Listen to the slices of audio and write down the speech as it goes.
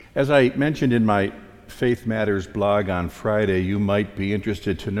As I mentioned in my Faith Matters blog on Friday, you might be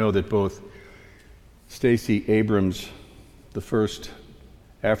interested to know that both Stacey Abrams, the first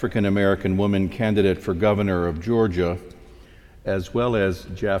African-American woman candidate for governor of Georgia, as well as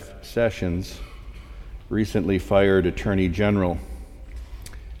Jeff Sessions, recently fired Attorney General,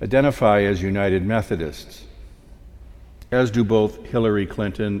 identify as United Methodists, as do both Hillary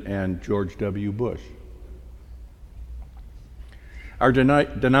Clinton and George W. Bush. Our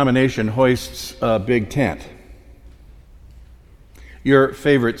denomination hoists a big tent. Your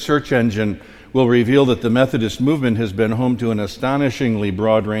favorite search engine will reveal that the Methodist movement has been home to an astonishingly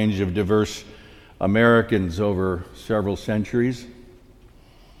broad range of diverse Americans over several centuries.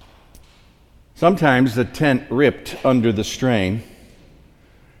 Sometimes the tent ripped under the strain,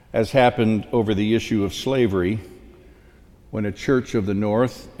 as happened over the issue of slavery, when a church of the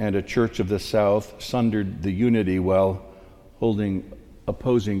North and a church of the South sundered the unity while holding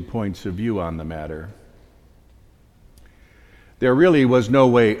opposing points of view on the matter. There really was no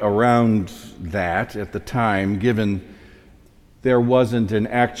way around that at the time, given there wasn't an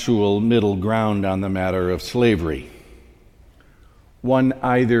actual middle ground on the matter of slavery. One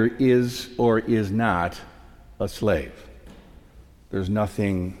either is or is not a slave. There's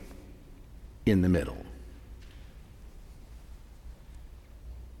nothing in the middle.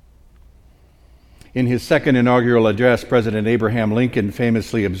 In his second inaugural address, President Abraham Lincoln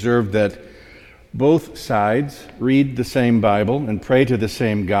famously observed that both sides read the same Bible and pray to the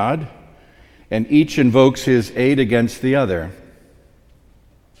same God, and each invokes his aid against the other.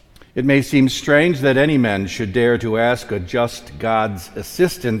 It may seem strange that any man should dare to ask a just God's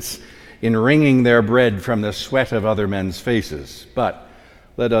assistance in wringing their bread from the sweat of other men's faces, but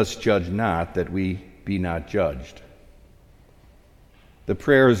let us judge not that we be not judged. The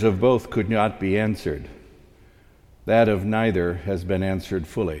prayers of both could not be answered. That of neither has been answered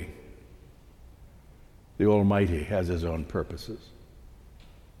fully. The Almighty has his own purposes.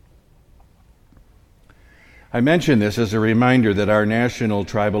 I mention this as a reminder that our national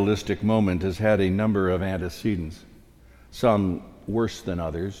tribalistic moment has had a number of antecedents, some worse than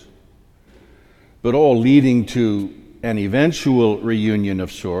others, but all leading to an eventual reunion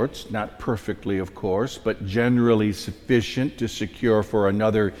of sorts, not perfectly, of course, but generally sufficient to secure for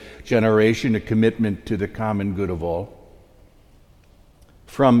another generation a commitment to the common good of all.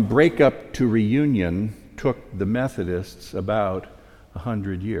 From breakup to reunion took the Methodists about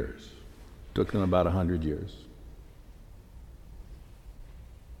 100 years. Took them about 100 years.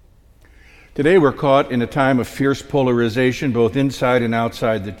 Today we're caught in a time of fierce polarization both inside and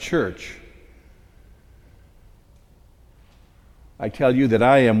outside the church. I tell you that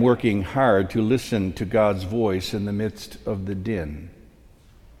I am working hard to listen to God's voice in the midst of the din.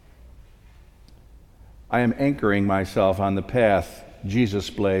 I am anchoring myself on the path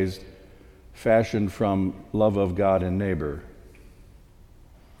Jesus blazed, fashioned from love of God and neighbor.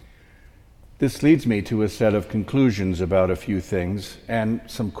 This leads me to a set of conclusions about a few things and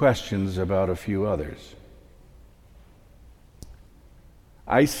some questions about a few others.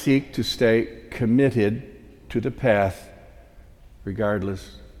 I seek to stay committed to the path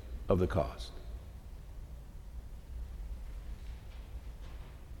regardless of the cost.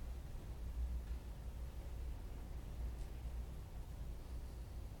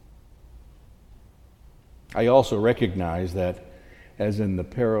 I also recognize that, as in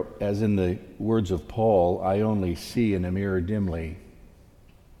the words of Paul, I only see in a mirror dimly.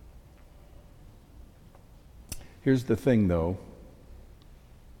 Here's the thing, though.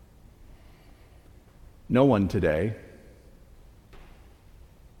 No one today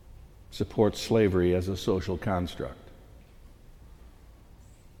supports slavery as a social construct.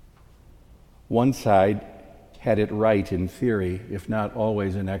 One side had it right in theory, if not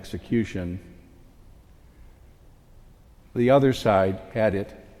always in execution. The other side had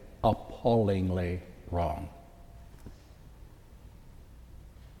it appallingly wrong.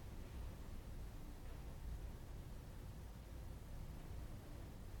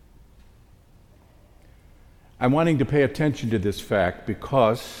 I'm wanting to pay attention to this fact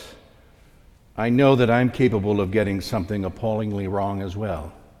because I know that I'm capable of getting something appallingly wrong as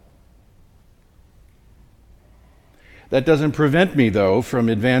well. That doesn't prevent me, though, from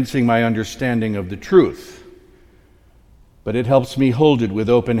advancing my understanding of the truth, but it helps me hold it with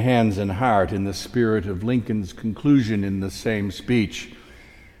open hands and heart in the spirit of Lincoln's conclusion in the same speech.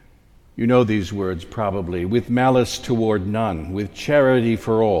 You know these words probably. With malice toward none, with charity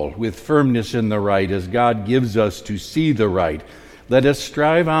for all, with firmness in the right, as God gives us to see the right, let us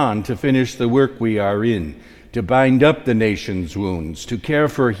strive on to finish the work we are in, to bind up the nation's wounds, to care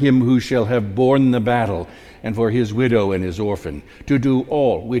for him who shall have borne the battle, and for his widow and his orphan, to do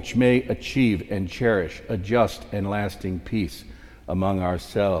all which may achieve and cherish a just and lasting peace among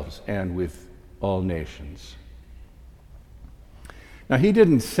ourselves and with all nations. Now, he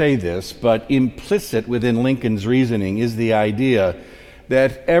didn't say this, but implicit within Lincoln's reasoning is the idea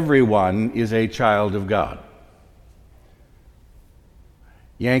that everyone is a child of God.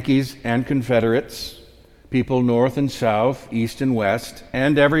 Yankees and Confederates, people north and south, east and west,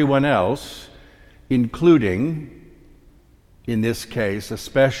 and everyone else, including, in this case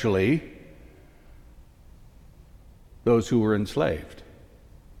especially, those who were enslaved.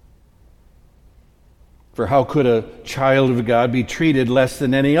 For how could a child of God be treated less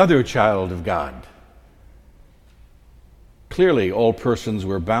than any other child of God? Clearly, all persons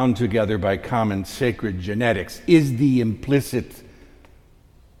were bound together by common sacred genetics, is the implicit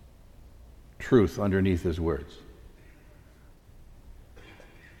truth underneath his words.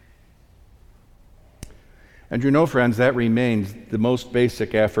 And you know, friends, that remains the most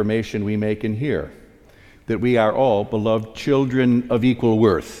basic affirmation we make in here, that we are all beloved children of equal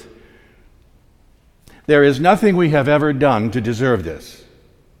worth. There is nothing we have ever done to deserve this.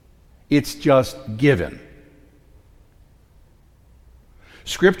 It's just given.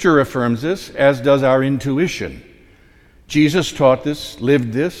 Scripture affirms this, as does our intuition. Jesus taught this,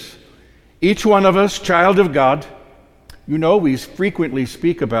 lived this. Each one of us, child of God, you know, we frequently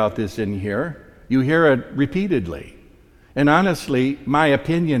speak about this in here. You hear it repeatedly. And honestly, my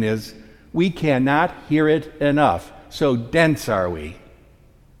opinion is we cannot hear it enough. So dense are we.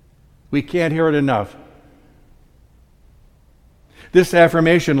 We can't hear it enough. This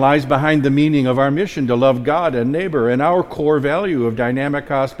affirmation lies behind the meaning of our mission to love God and neighbor and our core value of dynamic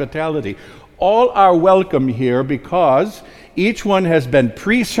hospitality. All are welcome here because each one has been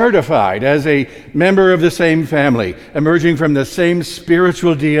pre-certified as a member of the same family, emerging from the same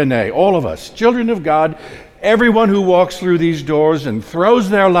spiritual DNA. All of us, children of God, everyone who walks through these doors and throws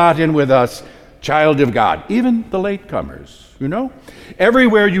their lot in with us, child of God. Even the latecomers, you know?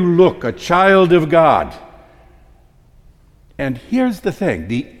 Everywhere you look, a child of God. And here's the thing,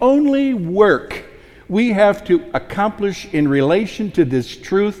 the only work we have to accomplish in relation to this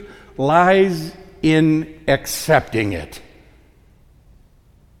truth lies in accepting it.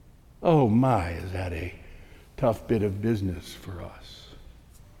 Oh my, is that a tough bit of business for us.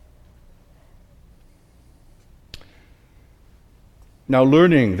 Now,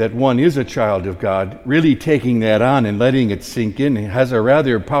 learning that one is a child of God, really taking that on and letting it sink in has a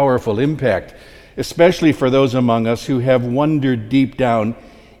rather powerful impact, especially for those among us who have wondered deep down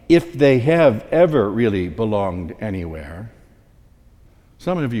if they have ever really belonged anywhere.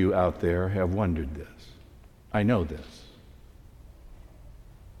 Some of you out there have wondered this. I know this.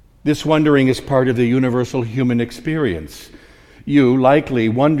 This wondering is part of the universal human experience. You likely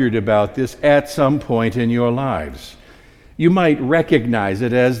wondered about this at some point in your lives. You might recognize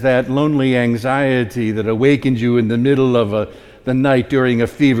it as that lonely anxiety that awakens you in the middle of the night during a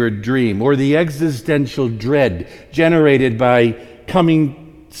fevered dream, or the existential dread generated by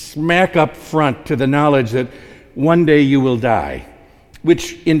coming smack up front to the knowledge that one day you will die,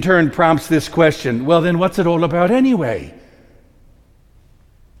 which in turn prompts this question, well then what's it all about anyway?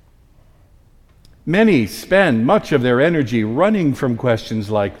 Many spend much of their energy running from questions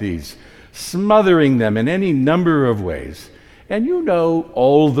like these, smothering them in any number of ways. And you know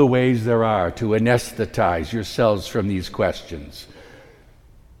all the ways there are to anesthetize yourselves from these questions.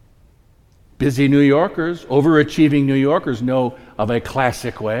 Busy New Yorkers, overachieving New Yorkers know of a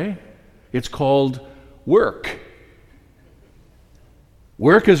classic way. It's called work.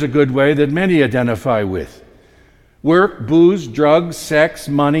 Work is a good way that many identify with. Work, booze, drugs, sex,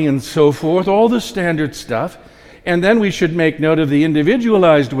 money, and so forth, all the standard stuff. And then we should make note of the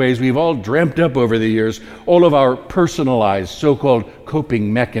individualized ways we've all dreamt up over the years, all of our personalized so-called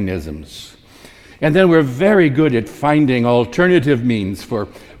coping mechanisms. And then we're very good at finding alternative means for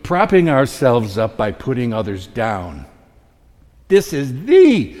propping ourselves up by putting others down. This is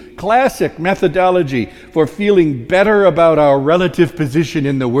the classic methodology for feeling better about our relative position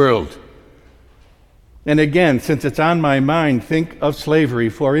in the world. And again, since it's on my mind, think of slavery,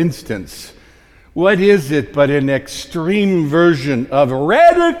 for instance. What is it but an extreme version of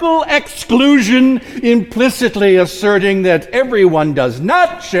radical exclusion, implicitly asserting that everyone does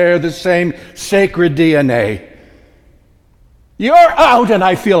not share the same sacred DNA? You're out, and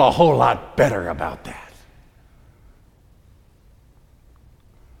I feel a whole lot better about that.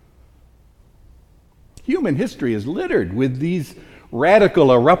 Human history is littered with these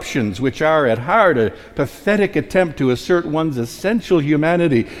radical eruptions, which are at heart a pathetic attempt to assert one's essential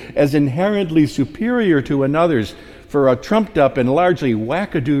humanity as inherently superior to another's for a trumped-up and largely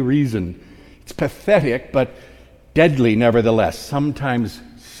wackadoo reason. It's pathetic, but deadly nevertheless, sometimes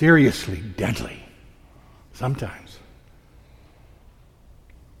seriously deadly. Sometimes.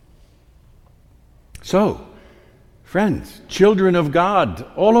 So, friends, children of God,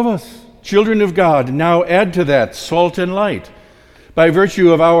 all of us, children of God, now add to that salt and light. By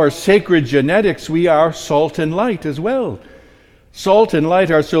virtue of our sacred genetics, we are salt and light as well. Salt and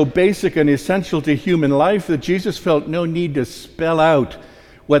light are so basic and essential to human life that Jesus felt no need to spell out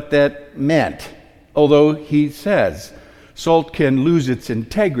what that meant. Although he says salt can lose its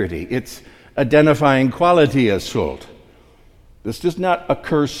integrity, its identifying quality as salt. This does not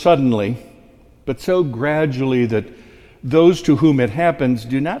occur suddenly, but so gradually that those to whom it happens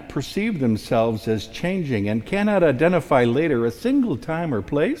do not perceive themselves as changing and cannot identify later a single time or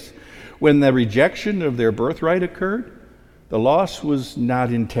place when the rejection of their birthright occurred. The loss was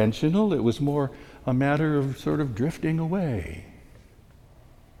not intentional. It was more a matter of sort of drifting away.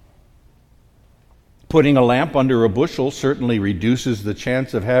 Putting a lamp under a bushel certainly reduces the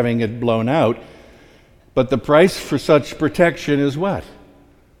chance of having it blown out, but the price for such protection is what?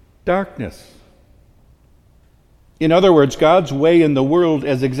 Darkness. In other words, God's way in the world,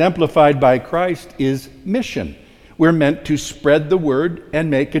 as exemplified by Christ, is mission. We're meant to spread the word and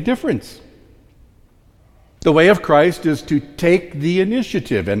make a difference. The way of Christ is to take the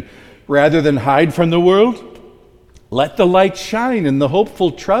initiative and, rather than hide from the world, let the light shine in the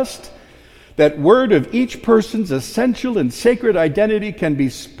hopeful trust that word of each person's essential and sacred identity can be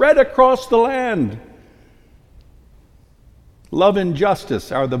spread across the land. Love and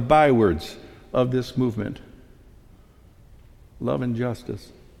justice are the bywords of this movement. Love and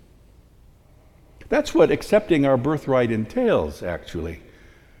justice. That's what accepting our birthright entails, actually.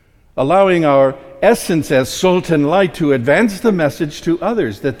 Allowing our essence as salt and light to advance the message to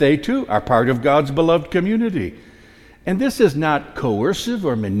others that they too are part of God's beloved community. And this is not coercive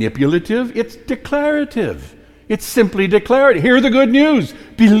or manipulative, it's declarative. It's simply declarative. Hear the good news,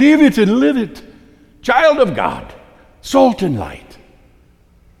 believe it and live it. Child of God, salt and light.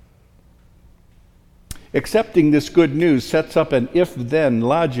 Accepting this good news sets up an if-then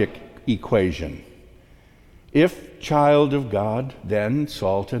logic equation. If child of God, then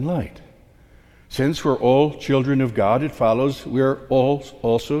salt and light. Since we're all children of God, it follows we're all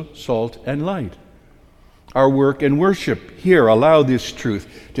also salt and light. Our work and worship here allow this truth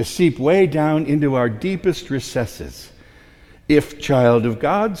to seep way down into our deepest recesses. If child of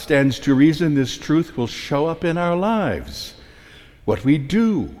God, stands to reason this truth will show up in our lives. What we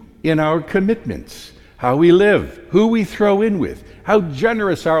do, in our commitments, how we live, who we throw in with, how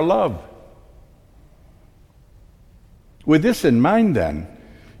generous our love. With this in mind, then,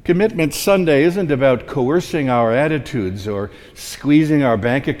 Commitment Sunday isn't about coercing our attitudes or squeezing our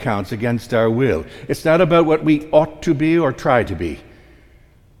bank accounts against our will. It's not about what we ought to be or try to be.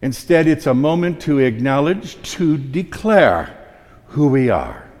 Instead, it's a moment to acknowledge, to declare who we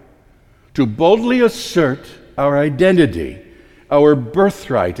are, to boldly assert our identity, our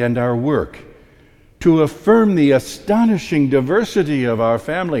birthright, and our work, to affirm the astonishing diversity of our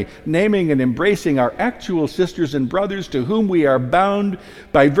family, naming and embracing our actual sisters and brothers to whom we are bound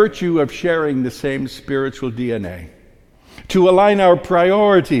by virtue of sharing the same spiritual DNA, to align our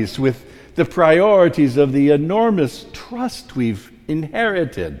priorities with the priorities of the enormous trust we've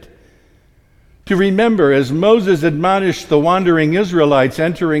inherited, to remember, as Moses admonished the wandering Israelites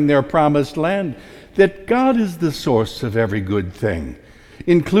entering their promised land, that God is the source of every good thing,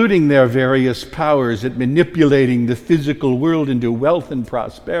 including their various powers at manipulating the physical world into wealth and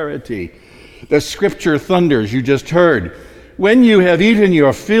prosperity. The scripture thunders, you just heard, when you have eaten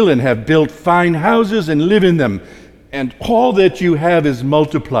your fill and have built fine houses and live in them, and all that you have is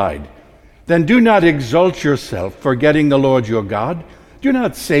multiplied, then do not exalt yourself, forgetting the Lord your God. Do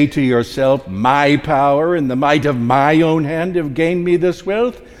not say to yourself, my power and the might of my own hand have gained me this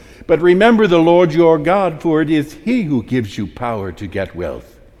wealth. But remember the Lord your God, for it is He who gives you power to get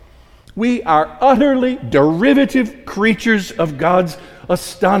wealth. We are utterly derivative creatures of God's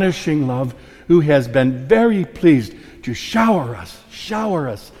astonishing love, who has been very pleased to shower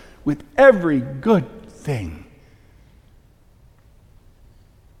us with every good thing.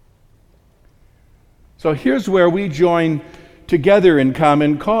 So here's where we join together in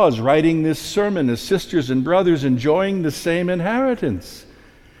common cause, writing this sermon as sisters and brothers enjoying the same inheritance.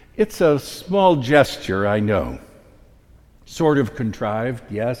 It's a small gesture, I know. Sort of contrived,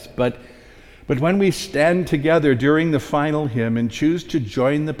 yes, but But when we stand together during the final hymn and choose to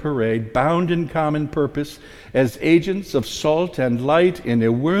join the parade, bound in common purpose as agents of salt and light in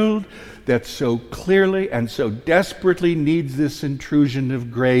a world that so clearly and so desperately needs this intrusion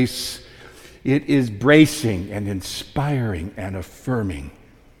of grace, it is bracing and inspiring and affirming.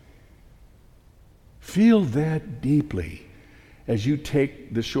 Feel that deeply as you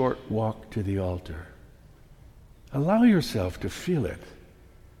take the short walk to the altar. Allow yourself to feel it.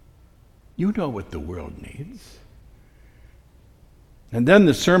 You know what the world needs. And then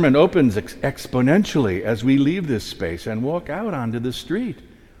the sermon opens exponentially as we leave this space and walk out onto the street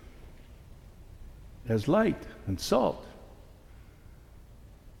as light and salt,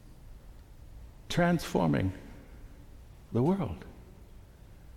 transforming the world.